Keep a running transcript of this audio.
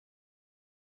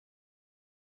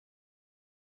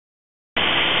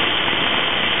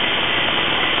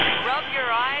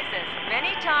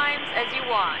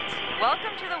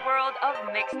of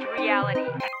mixed reality.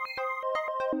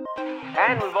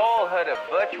 And we've all heard of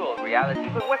virtual reality,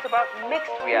 but what about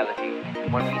mixed reality?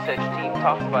 One research team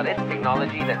talks about its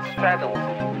technology that straddles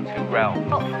two realms.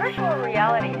 Well, virtual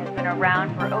reality has been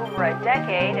around for over a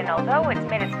decade, and although it's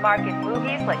made its mark in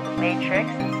movies like The Matrix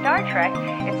and Star Trek,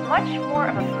 it's much more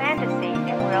of a fantasy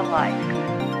in real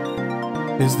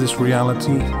life. Is this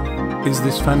reality? Is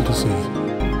this fantasy?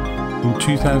 In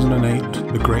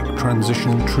 2008, the great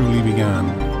transition truly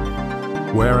began.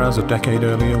 Whereas a decade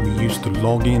earlier we used to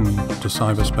log in to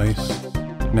cyberspace,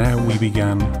 now we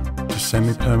began to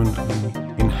semi-permanently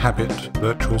inhabit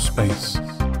virtual space,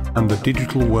 and the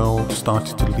digital world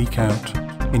started to leak out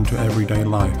into everyday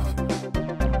life.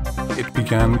 It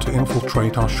began to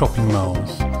infiltrate our shopping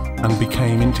malls and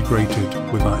became integrated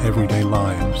with our everyday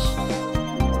lives.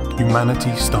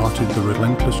 Humanity started the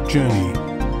relentless journey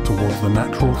towards the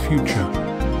natural future,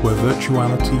 where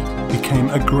virtuality became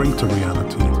a greater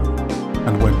reality,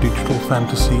 and where digital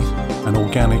fantasy and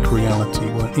organic reality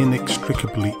were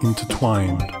inextricably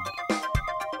intertwined.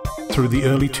 Through the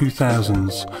early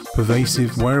 2000s,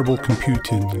 pervasive wearable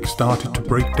computing started to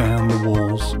break down the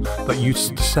walls that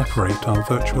used to separate our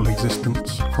virtual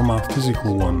existence from our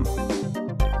physical one.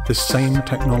 This same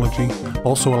technology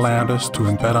also allowed us to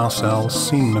embed ourselves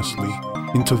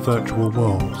seamlessly into virtual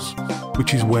worlds,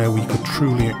 which is where we could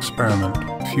truly experiment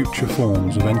future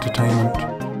forms of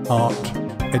entertainment, art,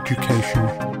 education,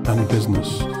 and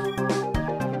business.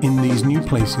 In these new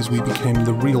places we became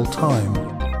the real-time,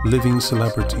 living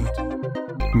celebrity.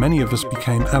 Many of us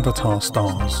became avatar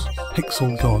stars,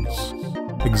 pixel gods,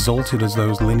 exalted as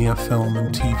those linear film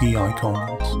and TV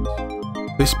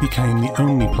icons. This became the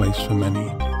only place for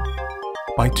many.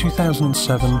 By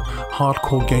 2007,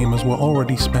 hardcore gamers were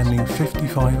already spending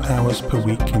 55 hours per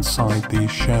week inside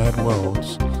these shared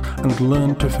worlds and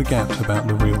learned to forget about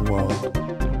the real world.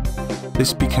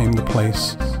 This became the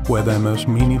place where their most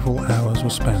meaningful hours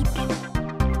were spent.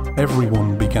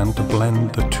 Everyone began to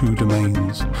blend the two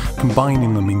domains,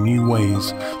 combining them in new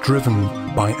ways, driven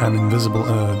by an invisible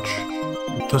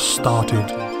urge. Thus started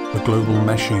the global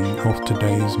meshing of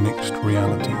today's mixed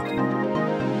reality.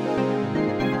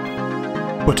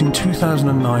 But in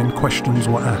 2009, questions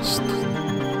were asked.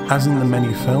 As in the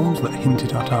many films that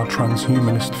hinted at our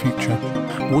transhumanist future,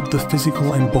 would the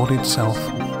physical embodied self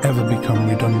ever become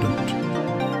redundant?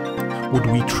 Would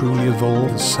we truly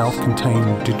evolve as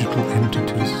self-contained digital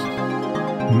entities?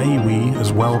 May we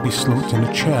as well be slumped in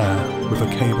a chair with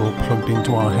a cable plugged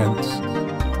into our heads?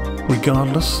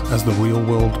 Regardless, as the real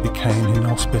world became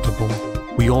inhospitable,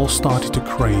 we all started to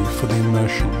crave for the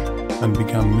immersion and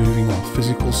began moving our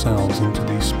physical selves into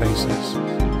these spaces.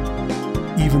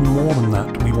 Even more than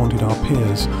that, we wanted our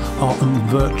peers, our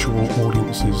unvirtual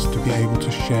audiences, to be able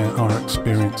to share our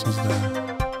experiences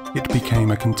there. It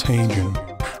became a contagion,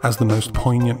 as the most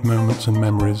poignant moments and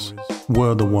memories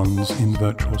were the ones in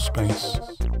virtual space.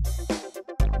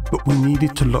 But we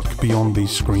needed to look beyond these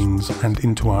screens and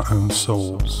into our own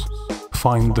souls,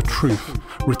 find the truth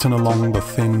written along the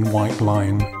thin white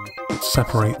line that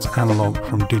separates analog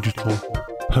from digital,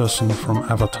 person from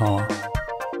avatar.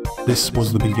 This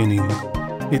was the beginning.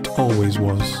 It always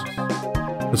was.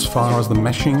 As far as the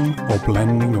meshing or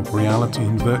blending of reality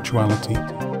and virtuality,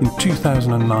 in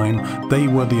 2009, they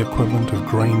were the equivalent of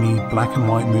grainy black and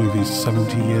white movies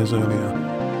 70 years earlier.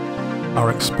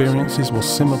 Our experiences were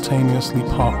simultaneously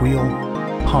part real,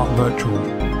 part virtual,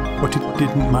 but it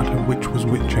didn't matter which was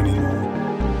which anymore.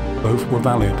 Both were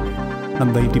valid,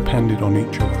 and they depended on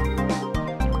each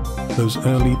other. Those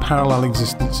early parallel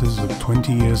existences of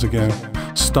 20 years ago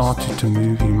started to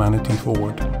move humanity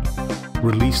forward,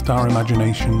 released our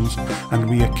imaginations, and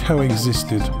we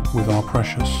coexisted with our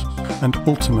precious and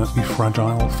ultimately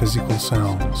fragile physical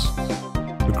selves.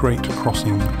 The great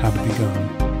crossing had begun.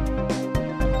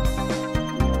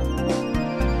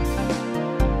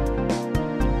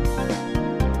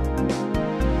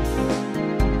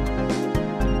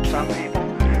 Some people,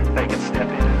 they can step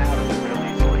in and out of it real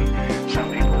easily.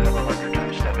 Some people have a harder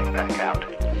time stepping back out.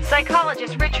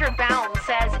 Psychologist Richard Bound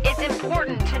says it's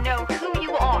important to know who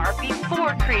you are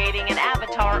before creating an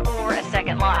avatar or a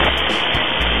second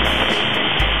life.